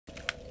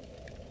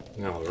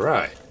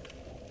Alright.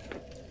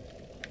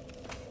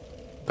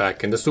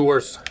 Back in the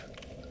sewers.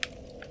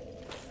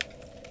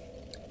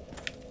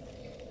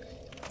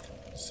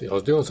 Let's see, I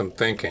was doing some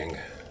thinking.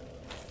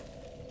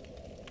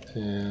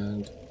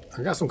 And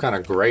I got some kind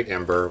of great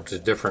ember, which is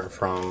different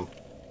from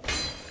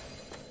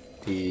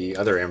the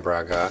other ember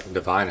I got,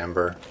 divine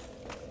ember.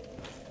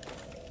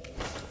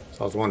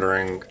 So I was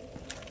wondering,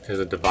 is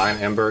a divine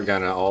ember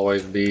gonna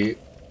always be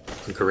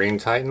a green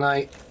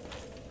titanite?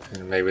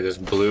 And maybe this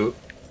blue,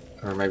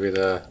 or maybe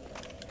the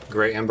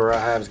great ember I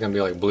have is gonna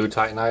be like blue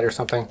titanite or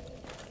something?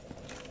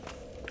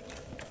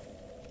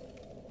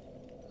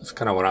 That's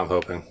kind of what I'm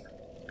hoping.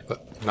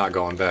 But not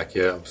going back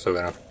yet. I'm still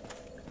gonna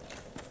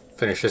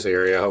finish this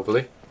area,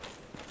 hopefully.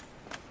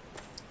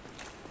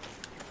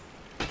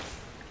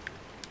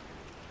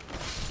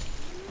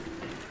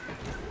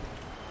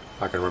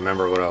 If I can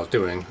remember what I was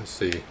doing. Let's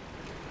see.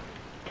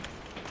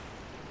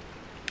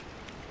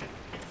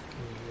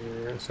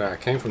 So I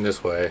came from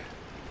this way.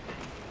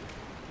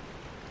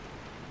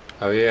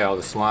 Oh yeah, all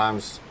the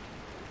slimes.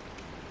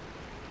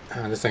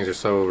 These things are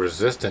so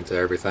resistant to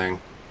everything.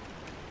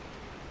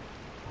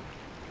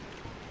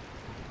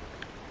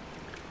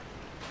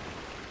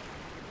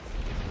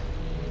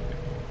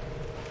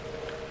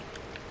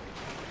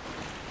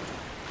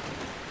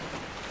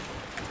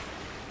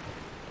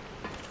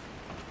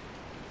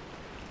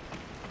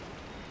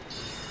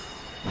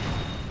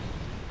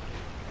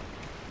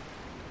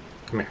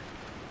 Come here.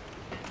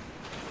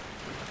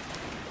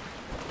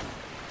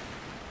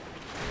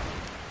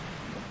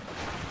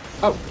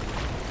 Oh,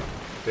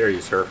 there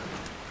you, sir.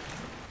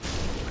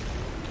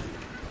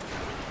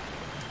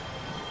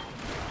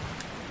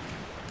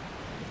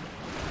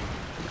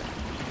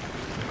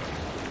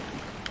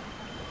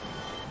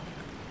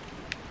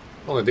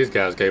 Only these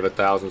guys gave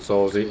 1,000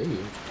 souls. Ooh,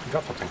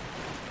 got something.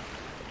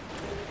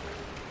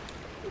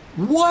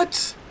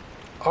 What?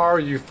 Are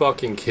you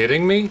fucking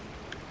kidding me?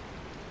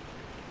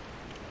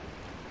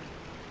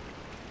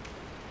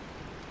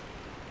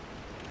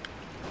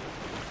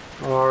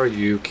 Are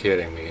you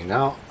kidding me?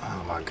 No.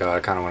 Oh my god, I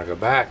kind of want to go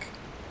back.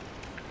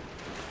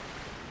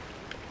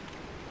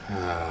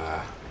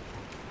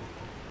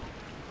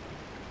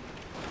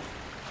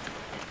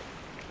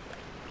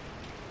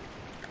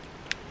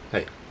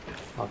 Hey,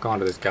 lock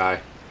onto this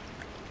guy.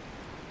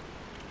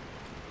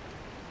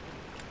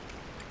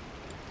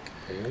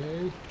 Okay.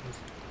 I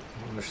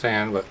don't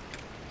understand, but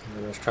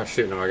let's try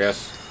shooting him, I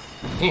guess.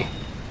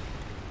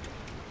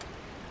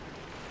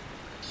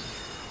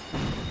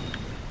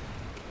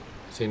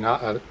 Is he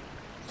not a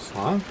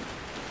slime?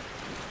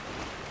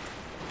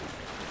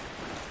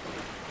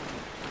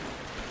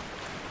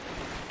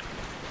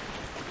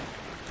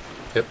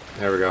 Yep,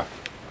 there we go.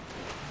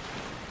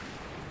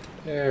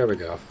 There we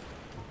go.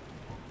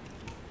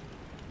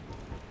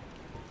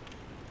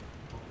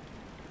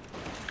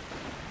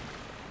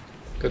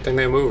 Good thing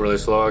they move really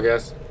slow, I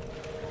guess.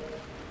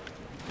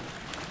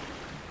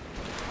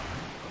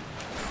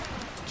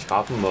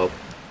 Chop them up.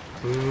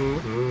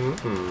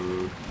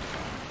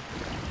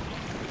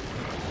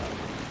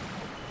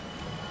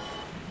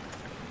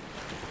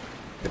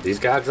 Did these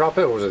guys drop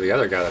it, or was it the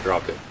other guy that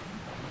dropped it?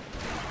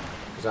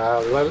 Because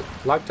I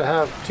like to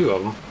have 2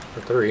 of them,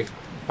 or 3,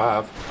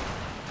 5.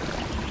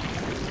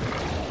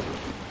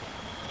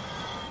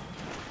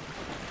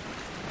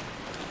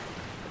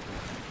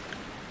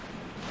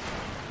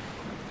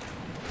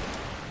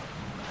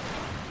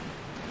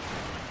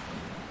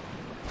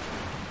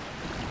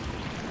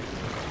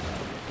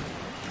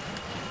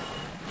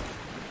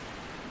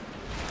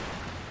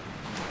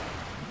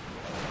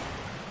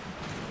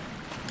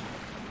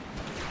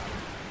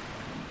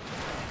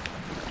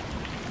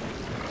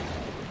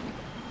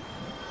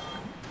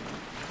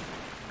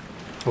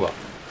 Well,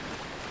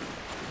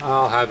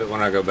 I'll have it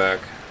when I go back.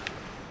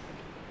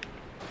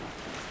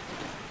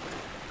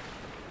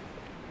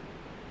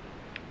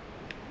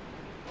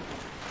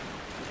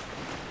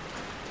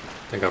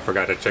 I think I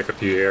forgot to check a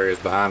few areas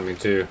behind me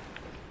too.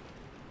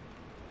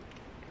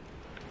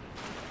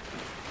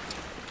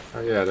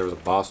 Oh yeah, there was a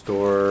boss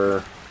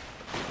door.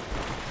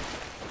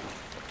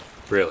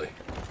 Really?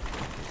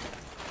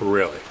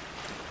 Really?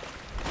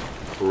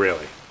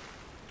 Really?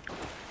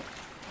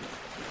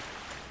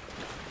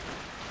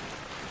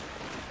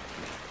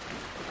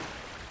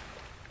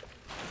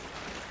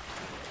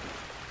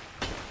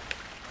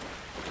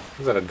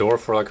 Is that a door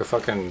for like a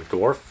fucking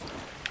dwarf?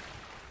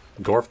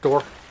 Dwarf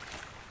door?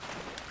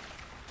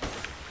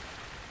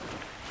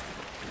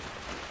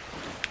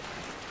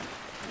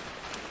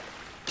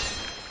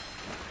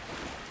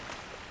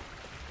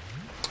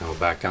 Oh,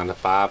 back down to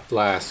 5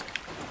 flask.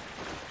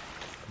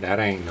 That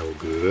ain't no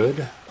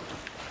good.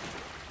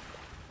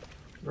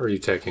 Where are you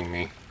taking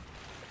me?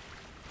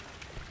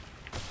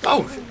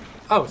 Oh!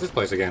 Oh, it's this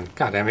place again.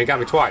 God damn it, he got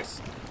me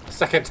twice.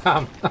 Second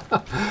time.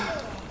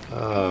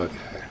 Okay.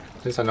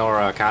 At least I know where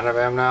I kind of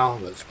am now,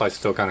 but this place is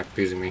still kind of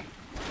confusing me.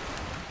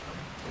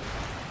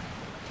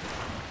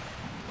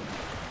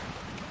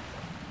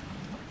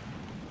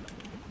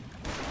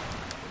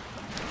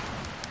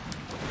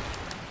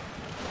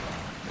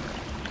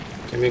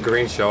 Give me a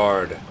green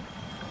shard.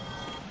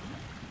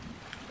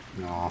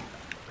 No.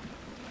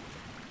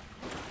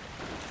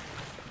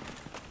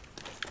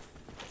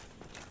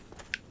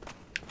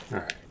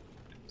 Alright.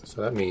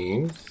 So that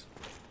means...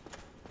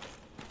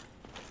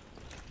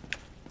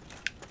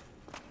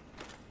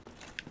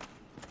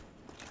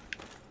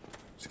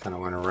 just kind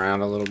of went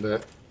around a little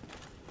bit.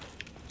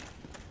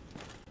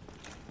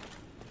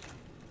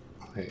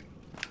 Wait.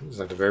 This is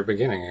like the very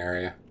beginning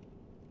area.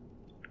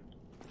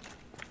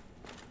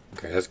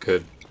 Okay, that's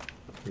good.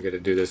 We get to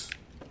do this.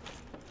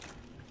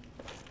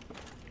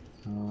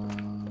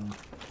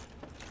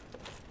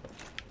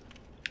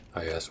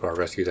 Oh yeah, that's where I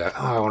rescued that.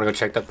 Oh, I want to go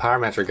check that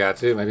pyromancer guy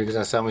too. Maybe he's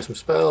gonna sell me some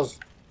spells.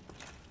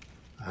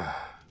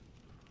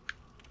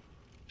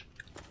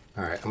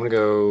 Alright, I'm gonna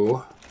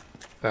go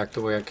back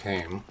the way I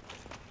came.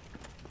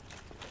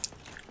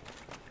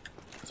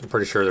 I'm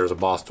pretty sure there's a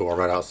boss door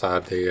right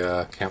outside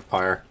the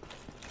campfire.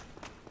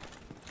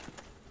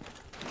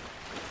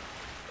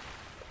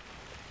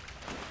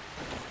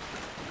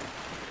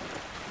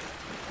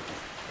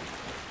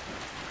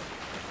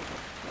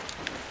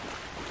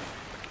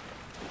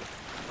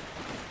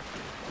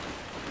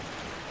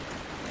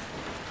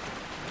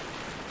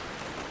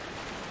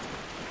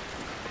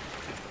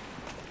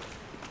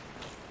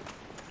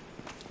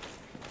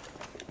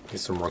 Get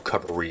some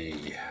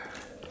recovery.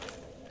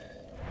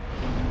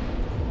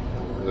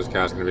 This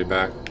guy's gonna be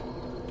back.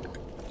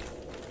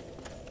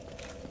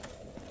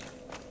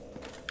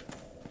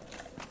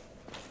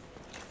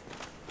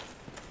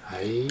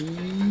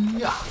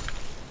 Hiya!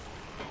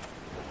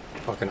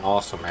 Fucking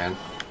awesome, man.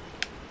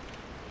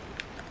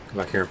 Come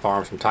back here and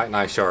farm some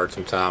Titanite shards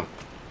sometime.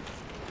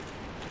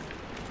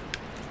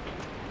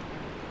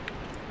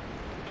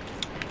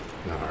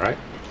 Alright.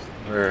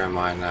 Where am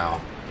I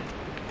now?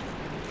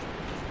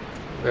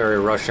 Very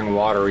rushing,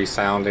 watery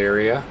sound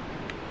area.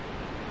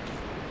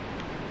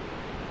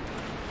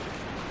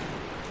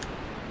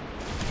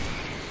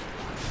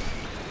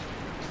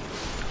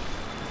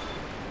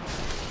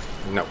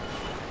 No.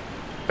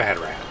 Bad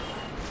rat.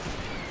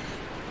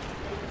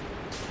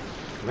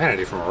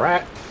 Humanity from a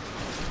rat?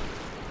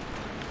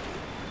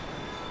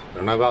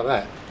 Don't know about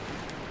that.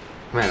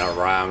 Man, that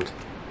rhymed.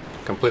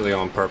 Completely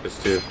on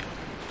purpose, too.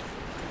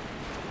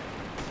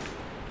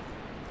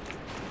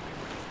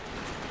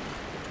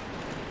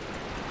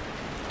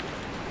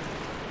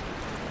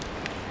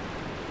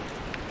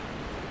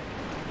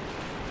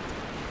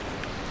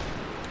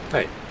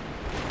 Hey.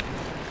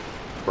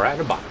 Rat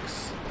in a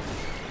box.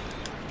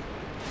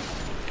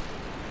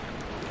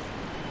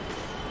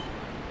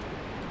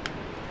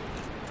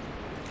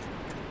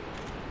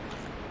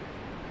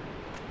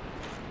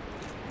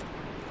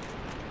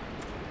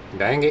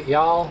 Dang it,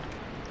 y'all.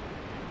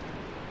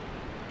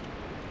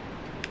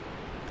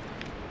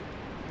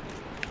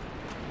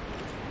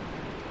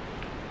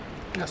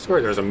 I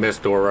swear there's a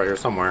mist door right here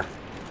somewhere.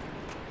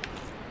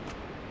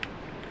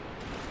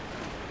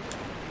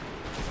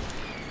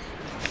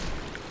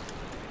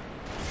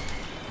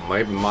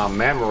 Maybe my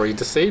memory's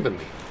deceiving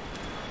me.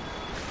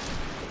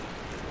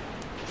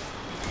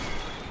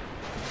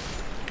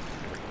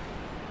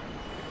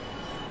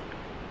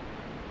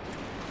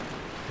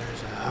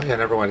 Oh yeah, I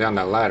never went down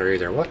that ladder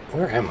either. What?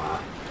 Where am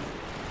I?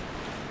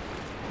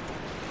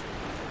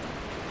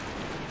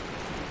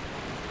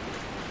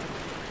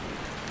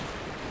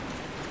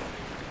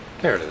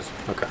 There it is.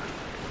 Okay.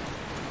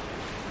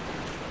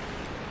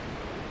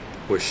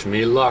 Wish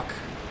me luck.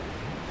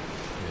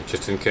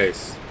 Just in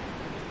case.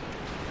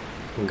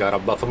 Gotta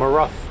buff him a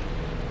rough.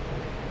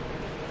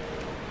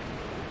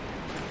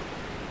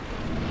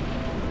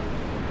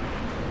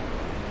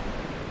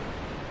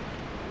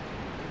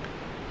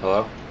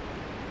 Hello?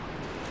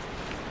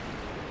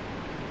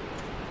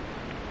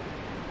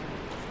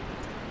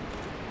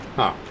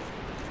 Oh.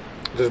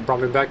 Just brought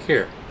me back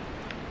here.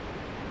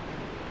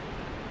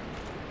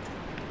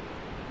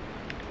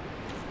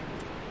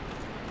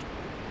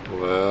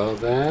 Well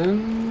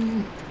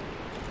then...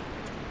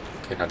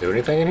 Can I do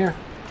anything in here?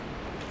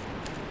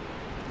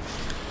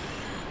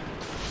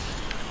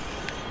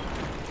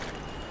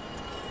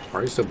 Why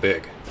are you so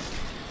big?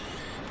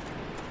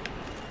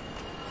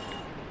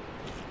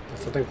 Got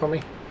something for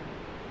me?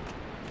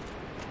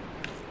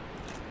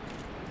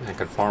 I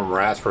can farm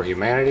rats for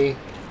humanity.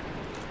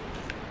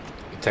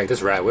 You take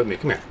this rat with me.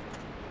 Come here.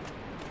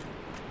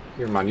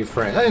 You're my new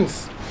friend.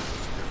 Thanks.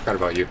 Forgot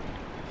about you.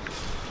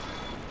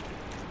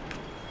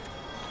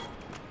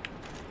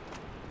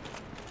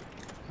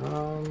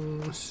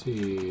 Let's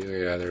see. Oh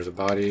yeah, there's a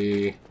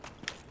body.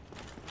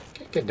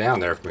 Can't get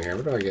down there from here.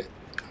 Where do I get?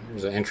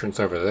 There's an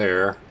entrance over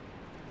there.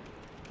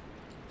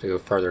 To go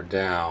further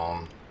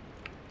down.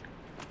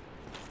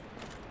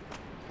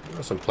 There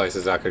were some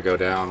places I could go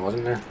down,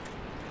 wasn't there?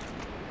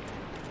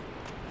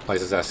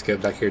 Places I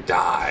skipped back here.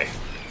 Die!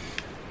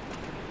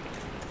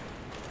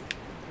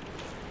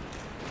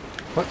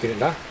 What? You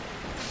didn't die?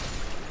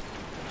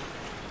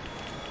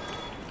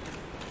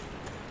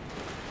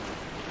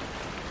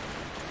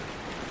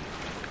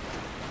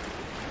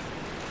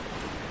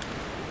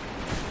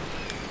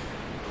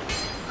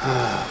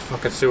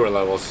 Fucking sewer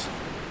levels.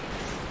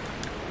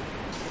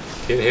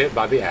 Get hit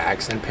by the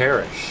axe and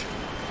perish.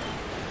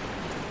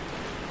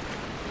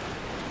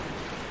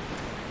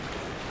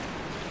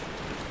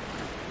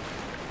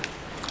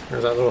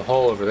 There's that little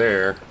hole over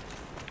there.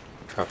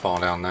 Try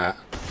falling down that.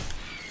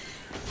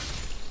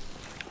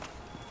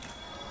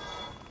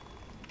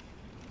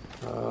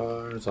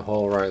 There's a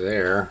hole right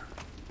there.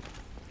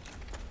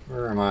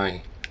 Where am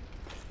I?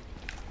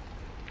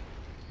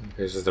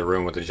 This is the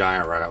room with the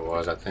giant rat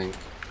was, I think.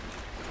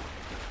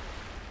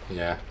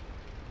 Yeah.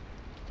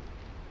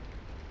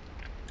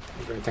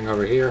 Is there anything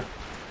over here?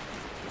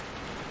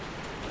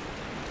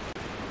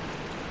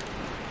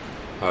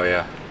 Oh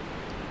yeah.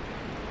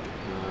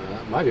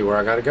 That might be where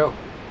I gotta go.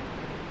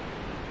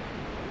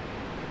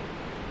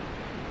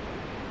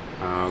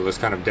 Looks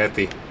kind of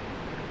deathy.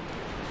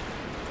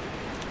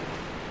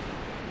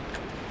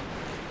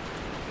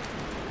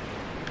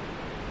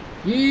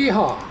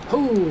 Yeehaw!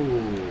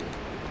 Hoo!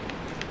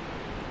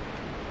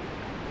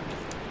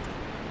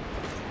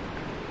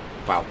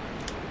 Wow.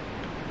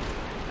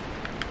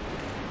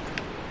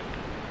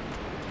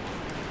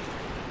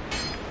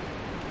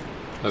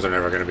 Those are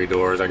never going to be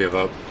doors. I give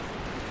up.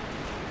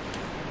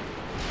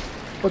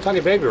 Oh,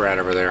 tiny baby rat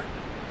over there.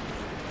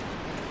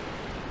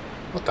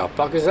 What the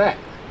fuck is that?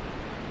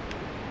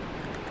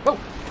 Oh!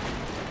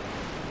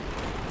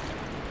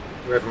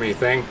 Away from me,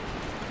 thing.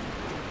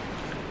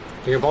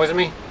 You gonna poison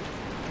me?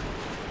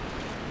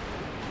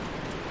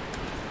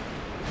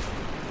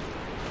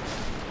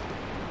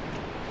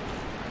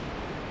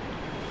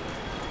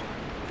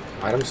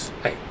 Items?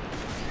 Hey,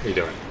 what are you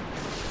doing?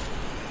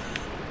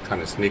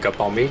 Trying to sneak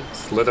up on me?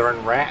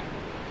 Slithering rat?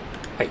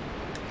 Hey,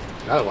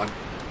 another one.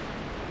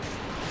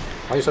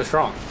 Why are you so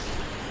strong?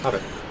 Stop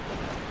it.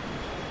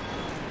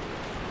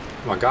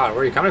 Oh my god,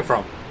 where are you coming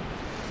from?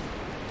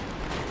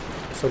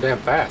 So damn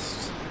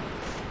fast.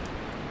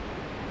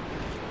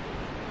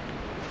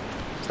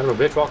 Son of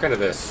a bitch, walk into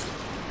this.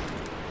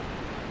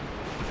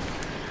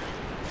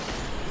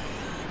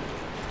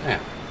 Man,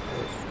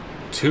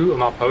 there's 2 of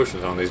my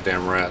potions on these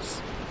damn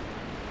rats.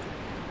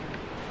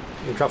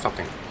 You drop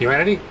something.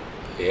 Humanity?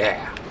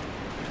 Yeah.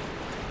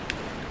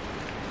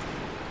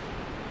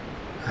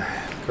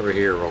 Look over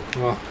here, real.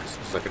 Oh, this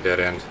looks like a dead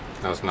end.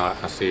 No, it's not.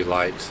 I see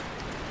lights.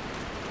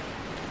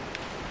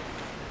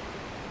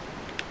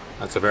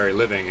 That's a very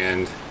living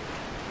end.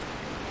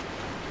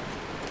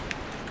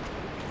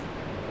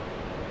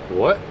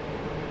 What?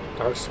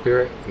 Dark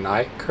Spirit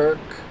Night Kirk?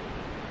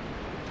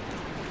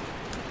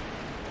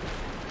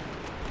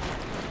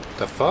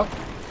 The fuck?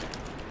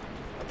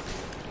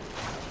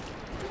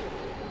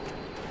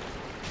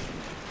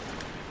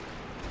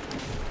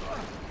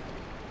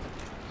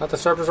 I thought the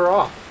servers were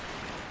off.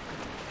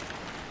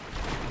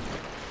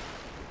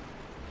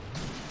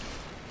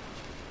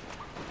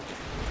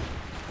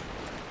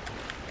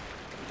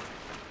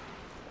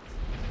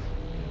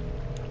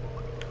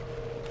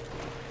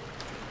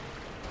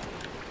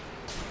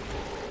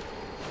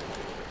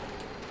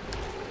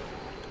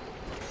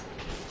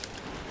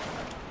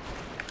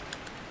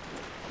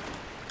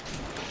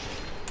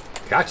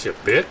 Gotcha,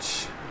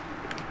 bitch.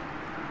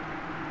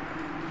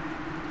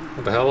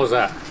 What the hell was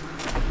that?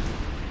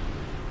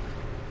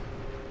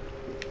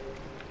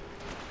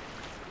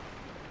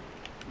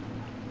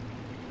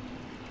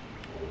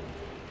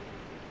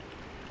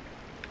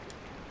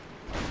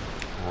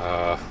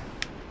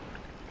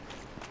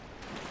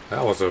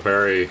 That was a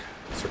very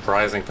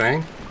surprising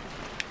thing.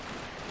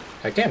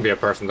 It can't be a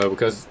person though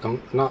because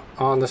I'm not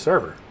on the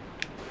server.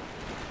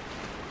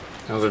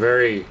 It was a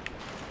very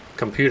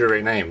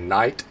computery name,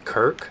 Knight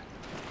Kirk.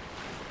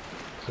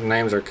 The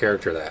names are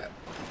character that.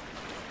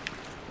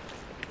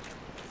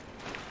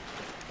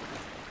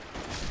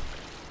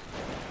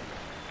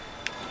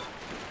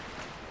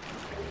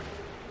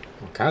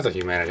 All kinds of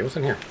humanity. What's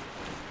in here?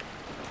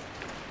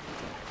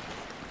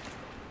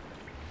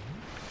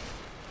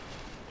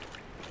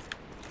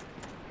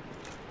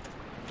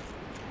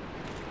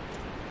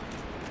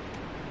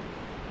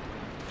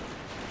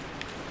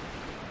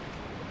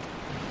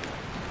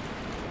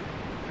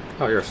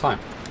 Oh, you're a slime.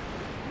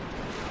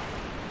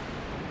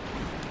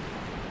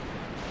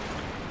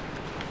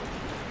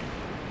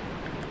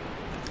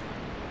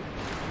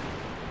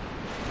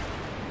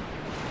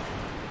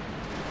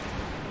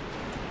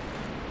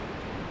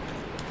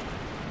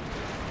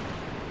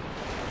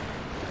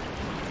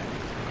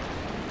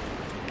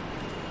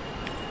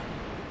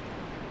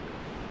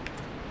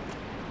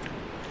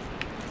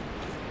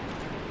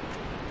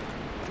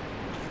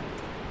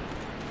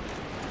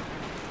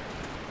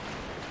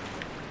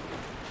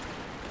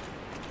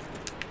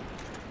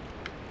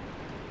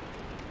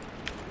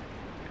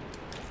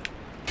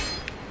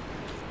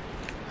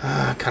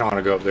 I kind of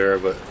want to go up there,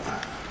 but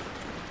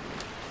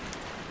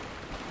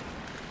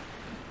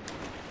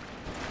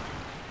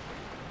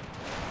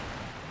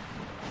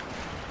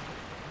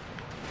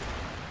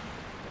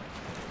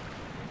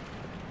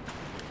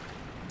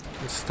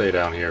let's stay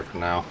down here for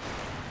now.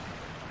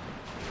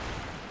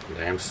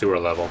 Damn sewer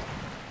level.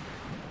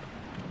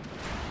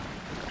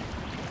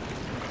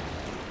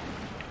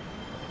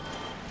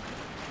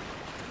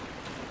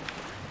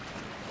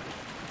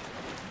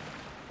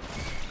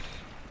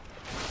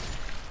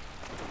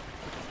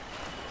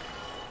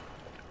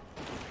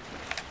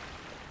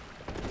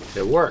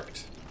 It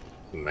worked.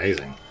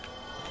 Amazing.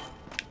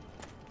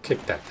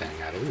 Kick that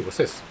thing out of you. What's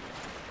this?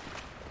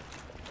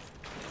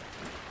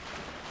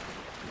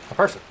 A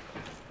person.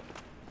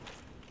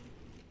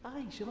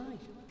 Aye, Shemai,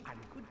 and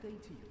good day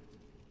to you.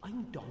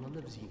 I'm Donald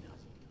of Xena.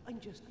 I'm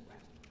just, well,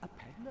 a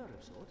peddler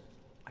of sorts.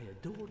 I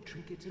adore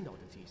trinkets and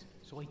oddities,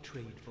 so I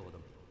trade for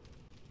them.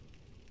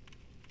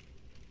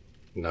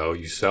 No,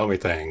 you sell me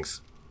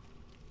things.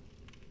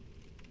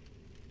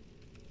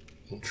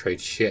 You don't trade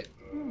shit.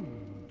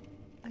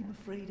 I'm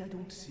afraid I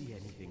don't see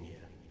anything here.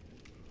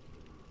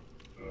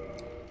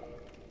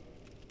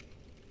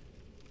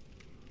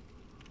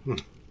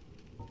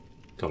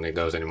 Don't need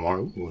those anymore.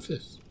 Ooh, what's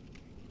this?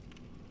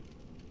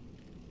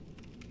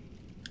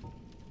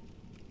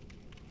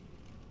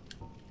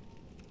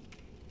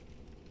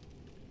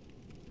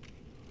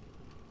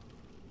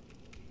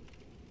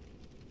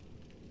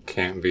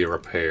 Can't be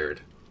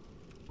repaired.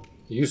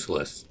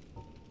 Useless.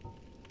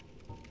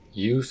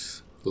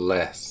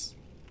 Useless.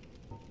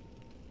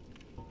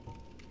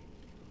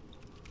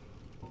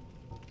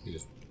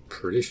 He's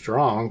pretty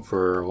strong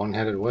for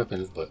one-handed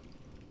weapons, but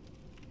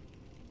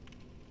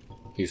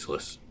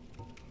useless.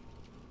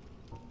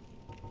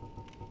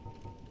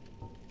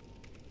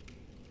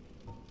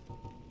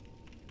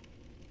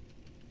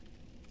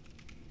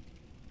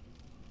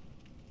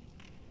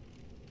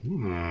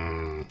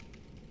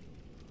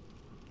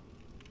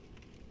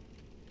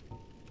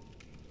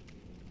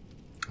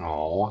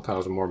 Oh, I thought it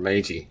was more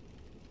magey.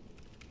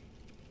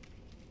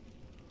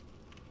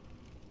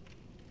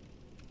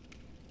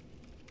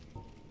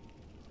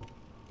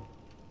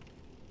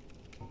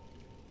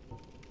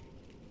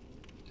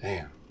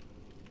 Damn.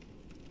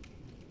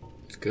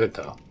 It's good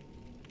though.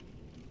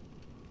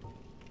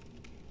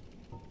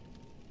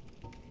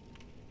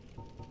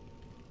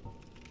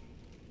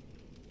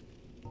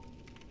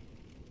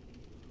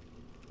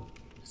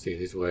 See,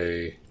 these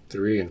weigh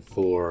 3 and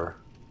 4.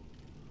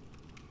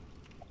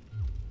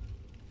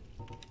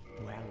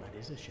 Well, that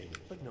is a shame,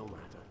 but no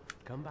matter.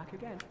 Come back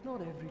again.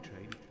 Not every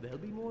trade. There'll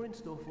be more in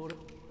store for it.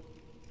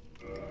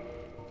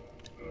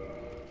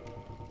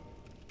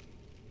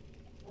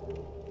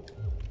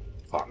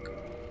 Fuck.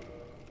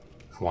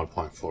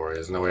 1.4.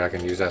 There's no way I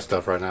can use that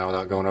stuff right now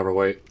without going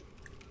overweight.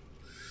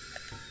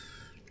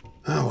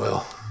 Oh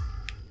well.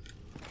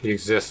 He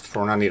exists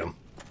for when I need him.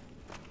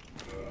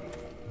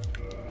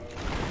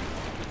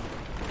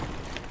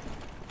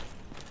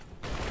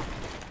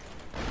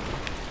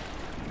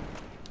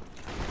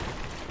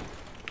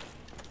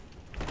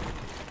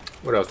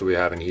 What else do we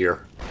have in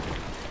here?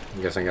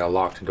 I'm guessing a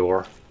locked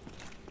door.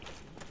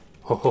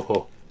 Ho ho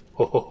ho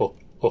ho ho ho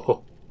ho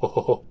ho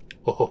ho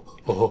ho ho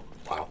ho ho.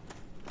 Wow.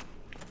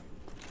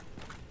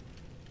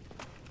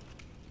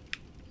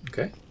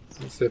 Okay,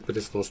 let's sit at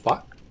this little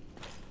spot.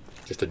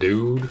 Just a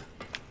dude.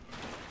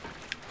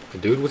 A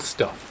dude with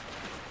stuff.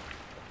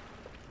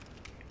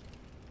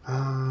 So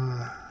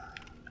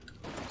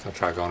I'll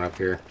try going up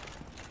here.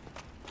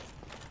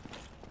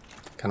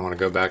 Kinda wanna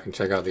go back and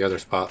check out the other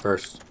spot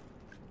first.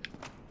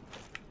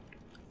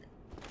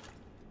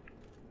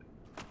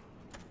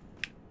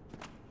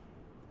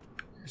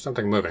 There's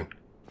something moving.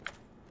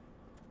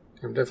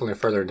 I'm definitely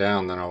further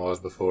down than I was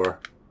before.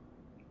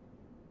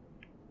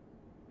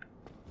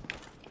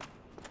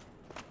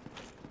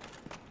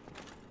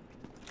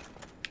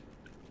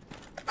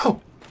 Oh!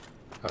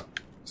 Oh,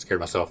 scared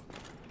myself.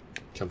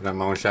 Jumping out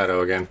my own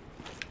shadow again.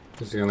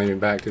 This is gonna lead me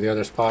back to the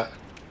other spot.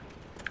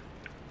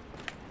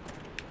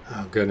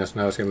 Oh goodness,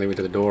 no, it's gonna lead me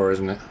to the door,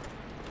 isn't it?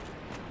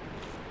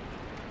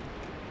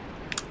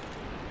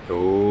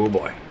 Oh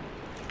boy.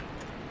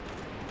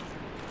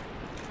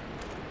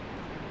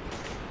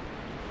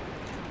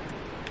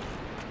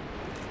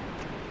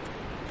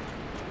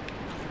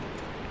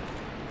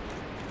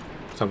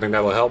 Something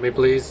that will help me,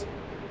 please.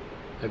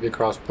 Heavy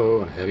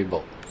crossbow and heavy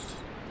bolts.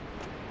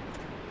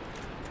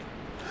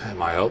 That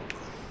might help.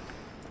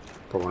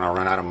 For when I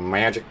run out of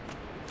magic.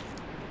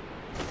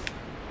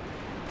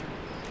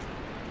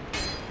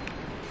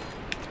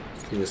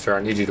 Excuse me, sir,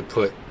 I need you to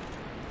put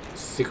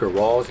secret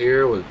walls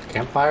here with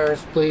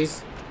campfires,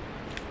 please.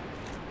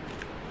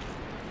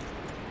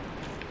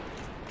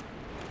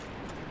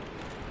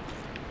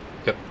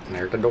 Yep, and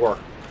there's the door.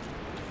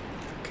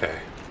 Okay.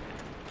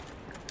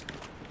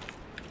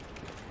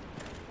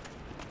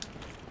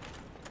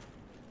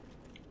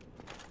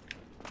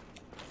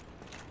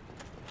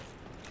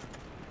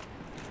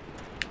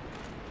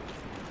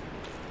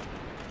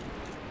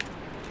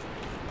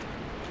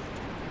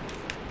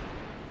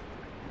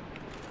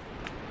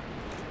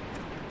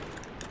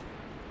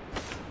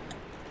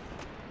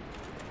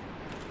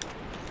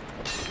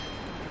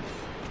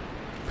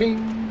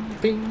 Ping,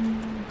 ping.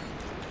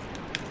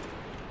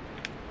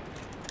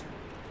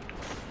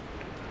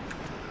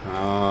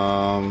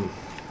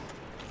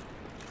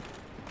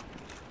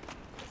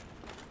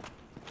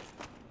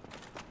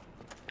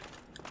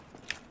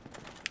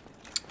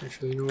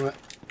 Actually, you know what?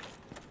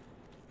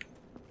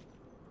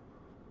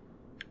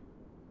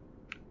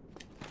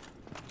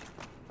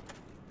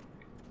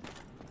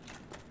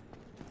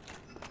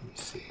 Let me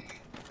see.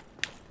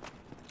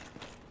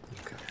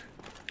 Okay.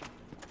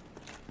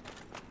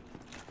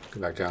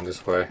 Go back down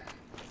this way.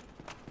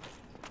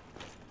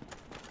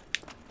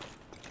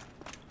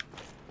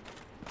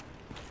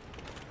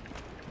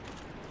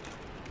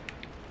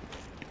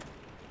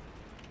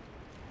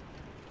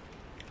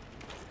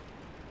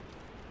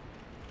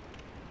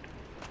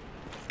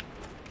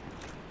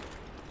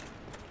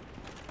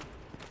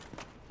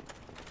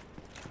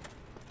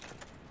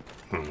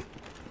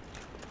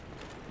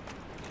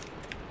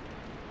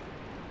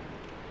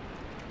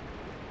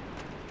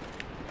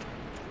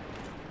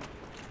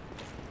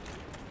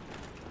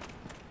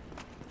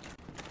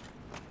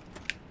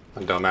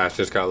 My dumbass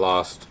just got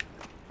lost.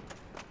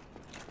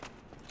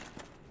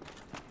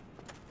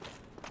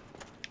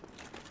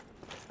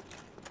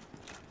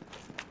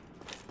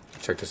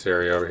 Check this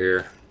area over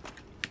here.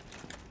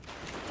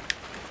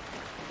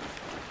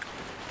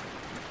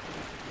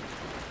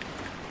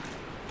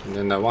 And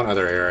then that one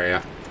other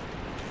area.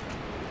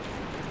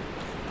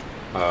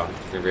 Oh,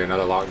 there's gonna be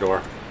another locked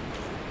door.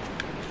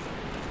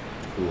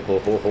 Ooh, ho,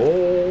 ho,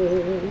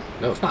 ho.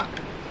 No, it's not.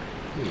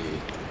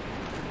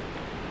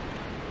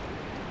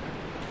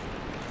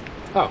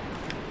 Oh.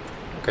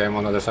 Okay, I'm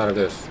on the other side of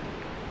this.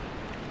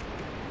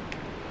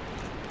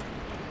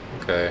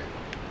 Okay.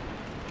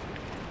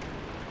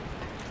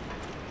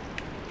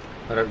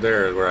 Right up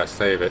there is where I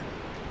save it.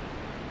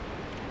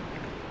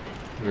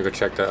 Let me go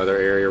check that other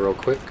area real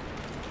quick.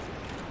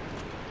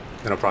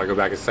 Then I'll probably go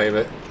back and save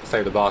it.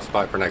 Save the boss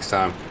fight for next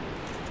time.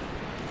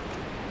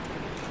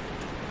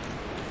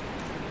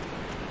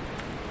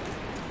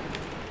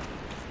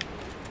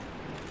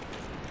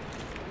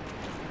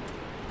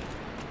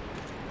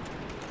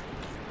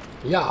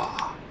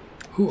 Yeah.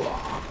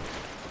 Hooah.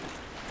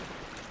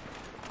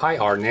 I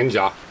are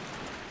ninja.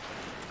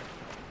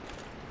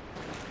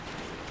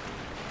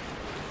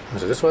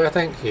 Is it this way, I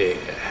think? Yeah.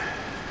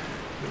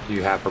 What do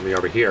you have for me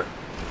over here?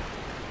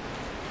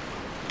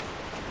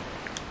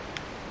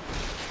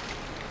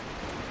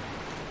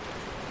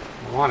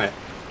 I want it.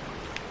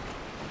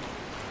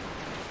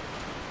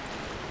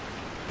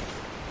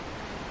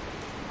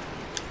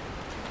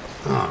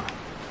 Huh.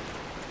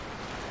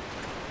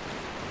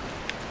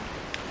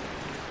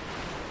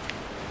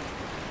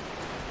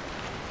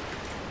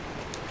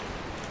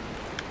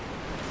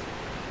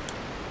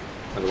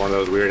 Another one of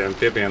those weird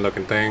amphibian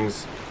looking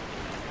things.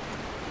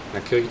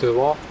 Can I kill you to the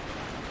wall?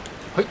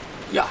 Hey,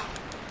 yeah.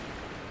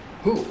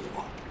 Ooh.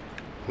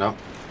 No.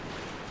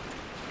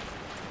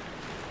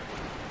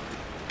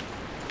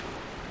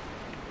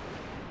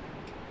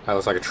 That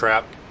looks like a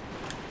trap.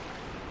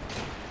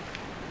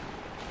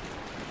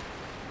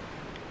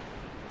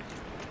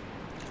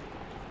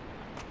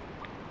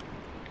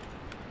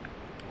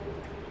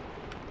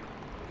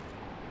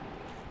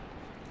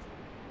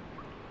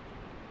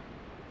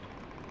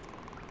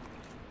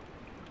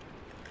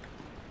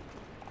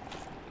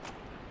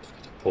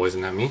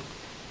 Poison at me.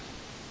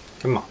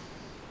 Come on.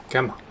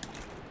 Come on.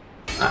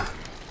 Ah.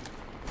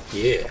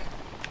 Yeah.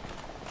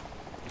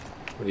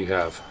 What do you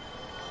have?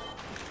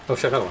 Oh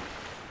shit, another one.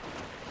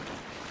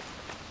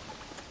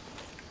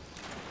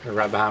 They're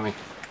right behind me.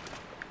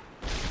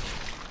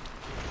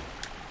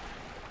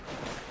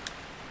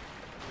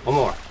 One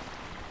more.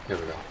 Here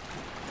we go.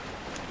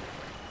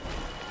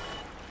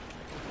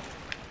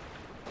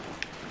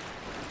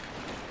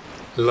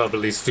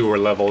 Lovely sewer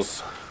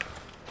levels.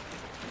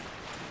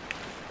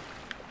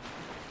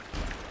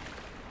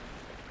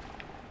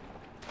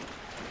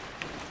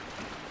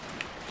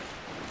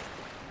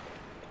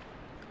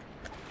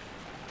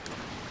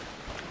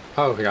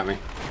 Oh, he got me.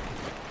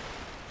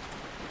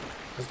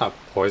 That's not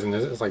poison,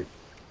 is it? It's like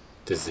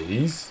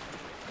disease?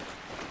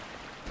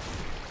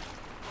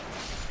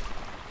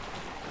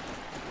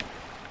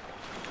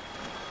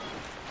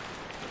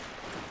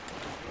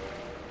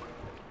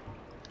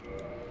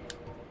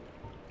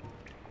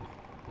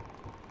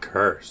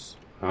 Curse.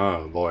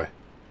 Oh boy.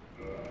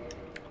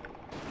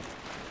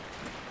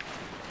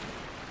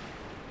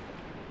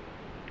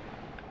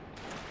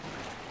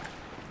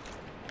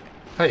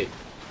 Hey.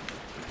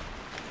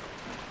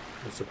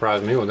 You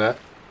surprised me with that.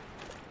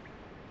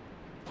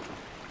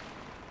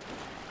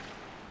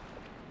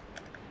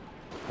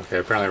 Okay,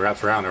 apparently it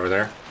wraps around over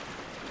there.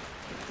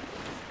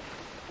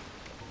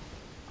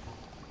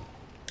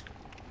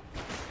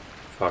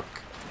 Fuck.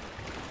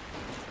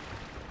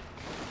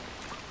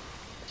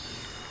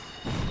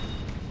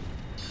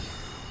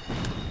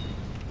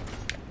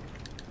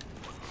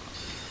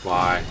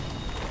 Why?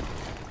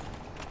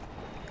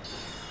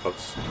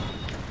 Oops.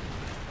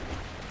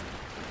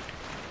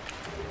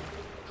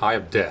 Eye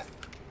of Death.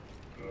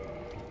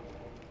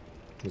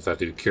 What does that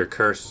do? Cure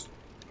curse?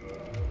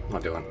 What am I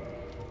doing?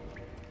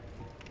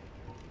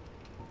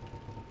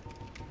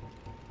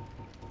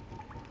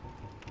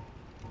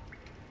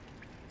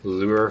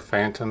 Lure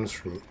phantoms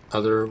from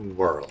other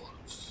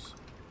worlds.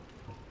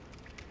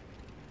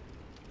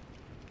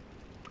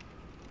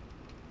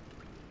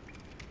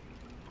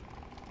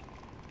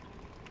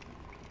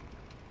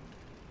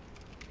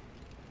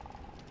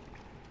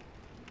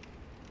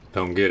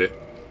 Don't get it.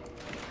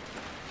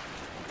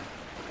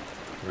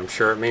 I'm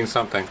sure it means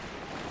something.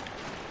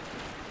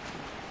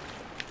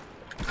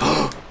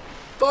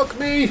 Fuck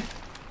me!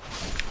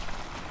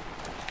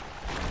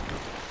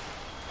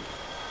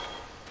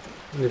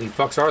 How many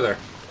fucks are there?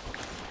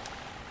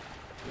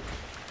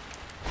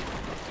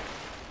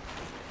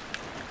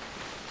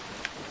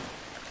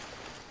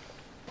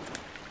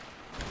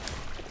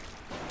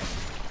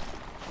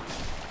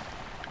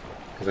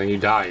 Because then you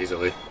die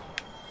easily.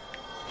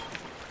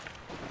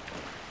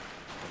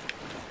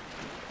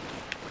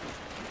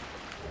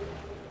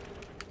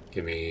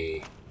 Give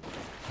me...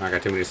 I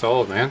got too many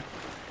souls, man.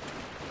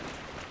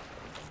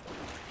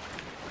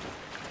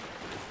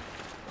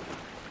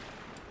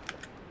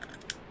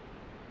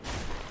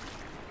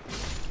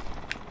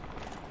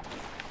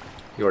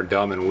 You are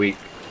dumb and weak.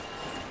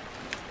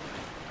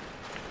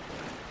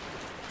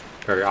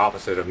 Very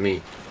opposite of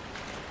me.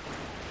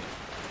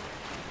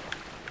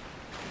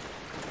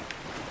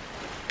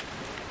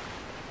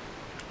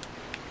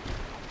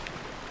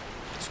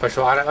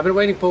 Special item I've been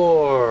waiting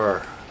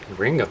for.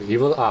 Ring of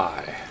Evil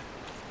Eye.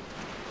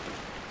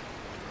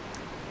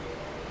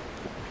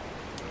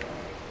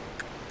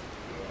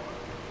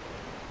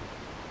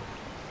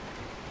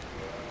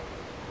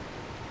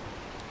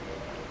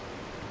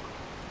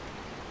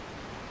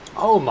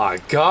 Oh my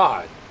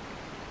god.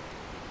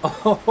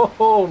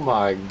 Oh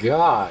my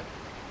god.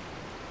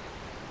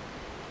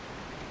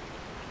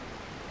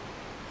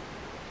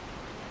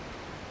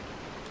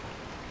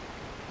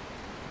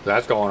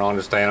 That's going on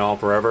to staying on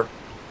forever.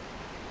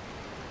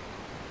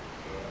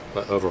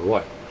 But over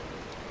what?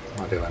 What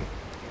am I doing?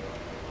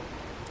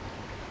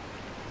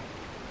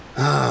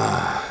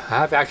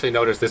 I've actually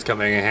noticed this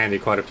coming in handy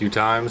quite a few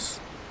times.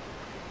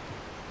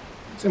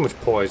 See how much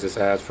poise this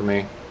adds for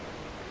me.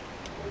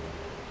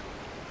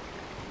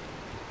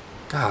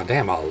 God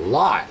damn, a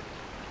lot.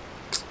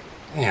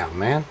 Damn,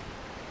 man.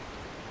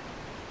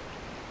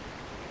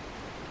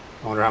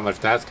 I wonder how much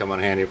that's coming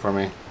in handy for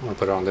me. I'm gonna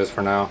put it on this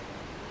for now.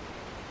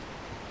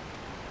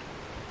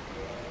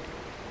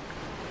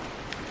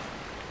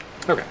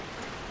 Okay,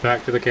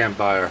 back to the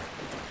campfire.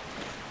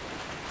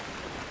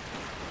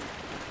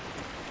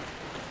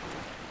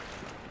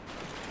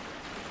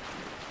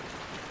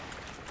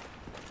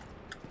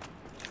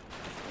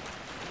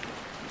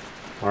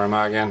 Where am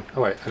I again?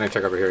 Oh wait, I didn't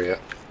check over here yet.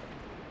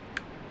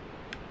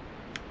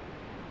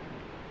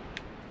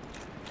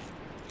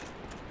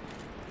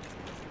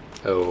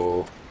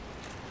 Oh.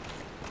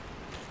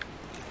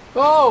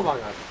 Oh my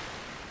god.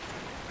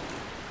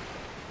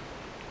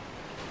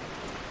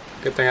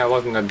 Good thing I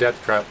wasn't a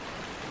death trap.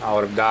 I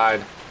would have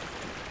died.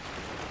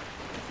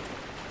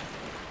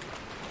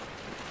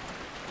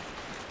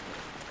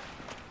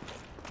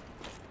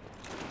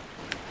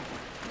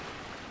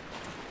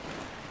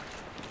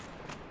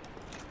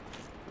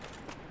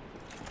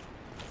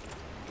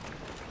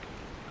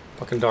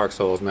 Fucking Dark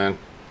Souls, man.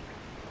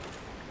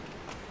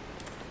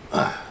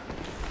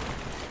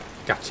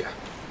 Gotcha.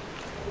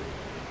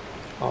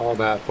 All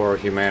that for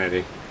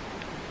humanity.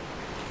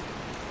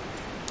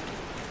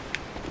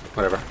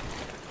 Whatever.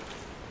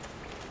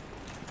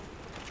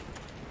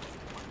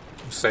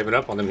 Saving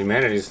up on them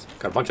humanities.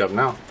 Got a bunch of them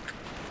now.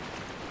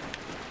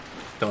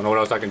 Don't know what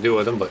else I can do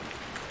with them, but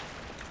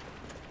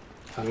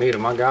I need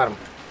them. I got them.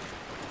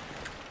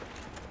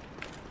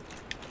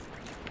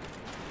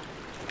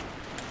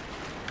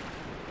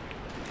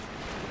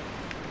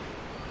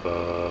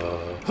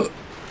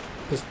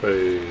 This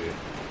way.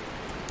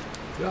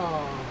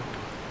 Yeah.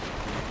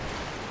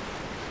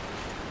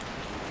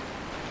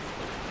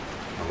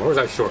 Where was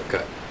that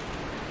shortcut?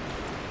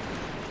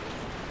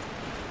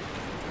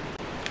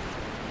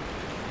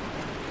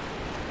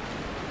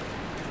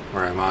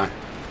 Where am I?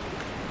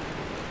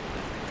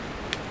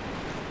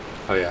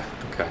 Oh yeah,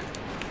 okay.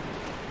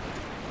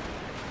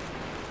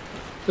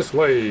 This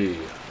way.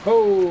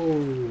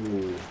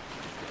 Oh.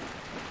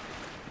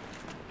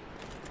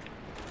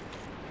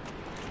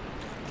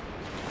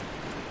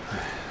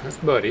 That's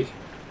Buddy.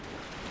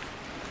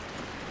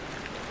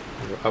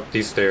 Go up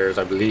these stairs,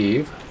 I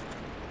believe.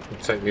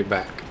 It'll take me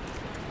back.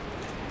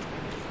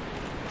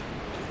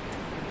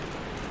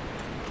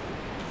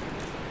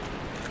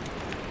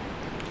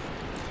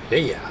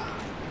 Yeah.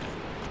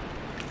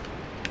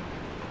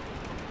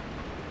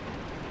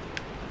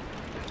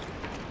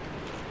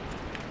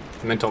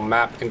 Mental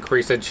map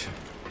increasage.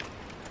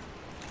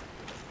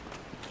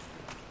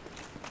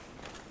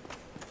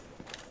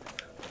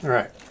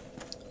 Alright.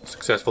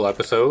 Successful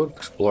episode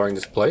exploring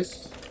this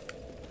place.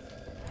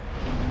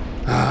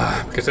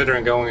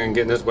 Considering going and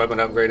getting this weapon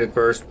upgraded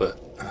first, but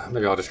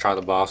maybe I'll just try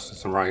the boss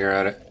since I'm right here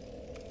at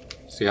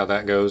it. See how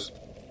that goes.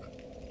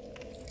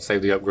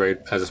 Save the upgrade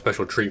as a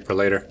special treat for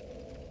later.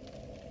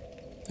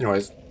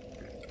 Anyways,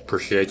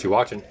 appreciate you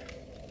watching.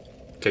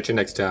 Catch you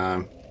next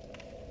time.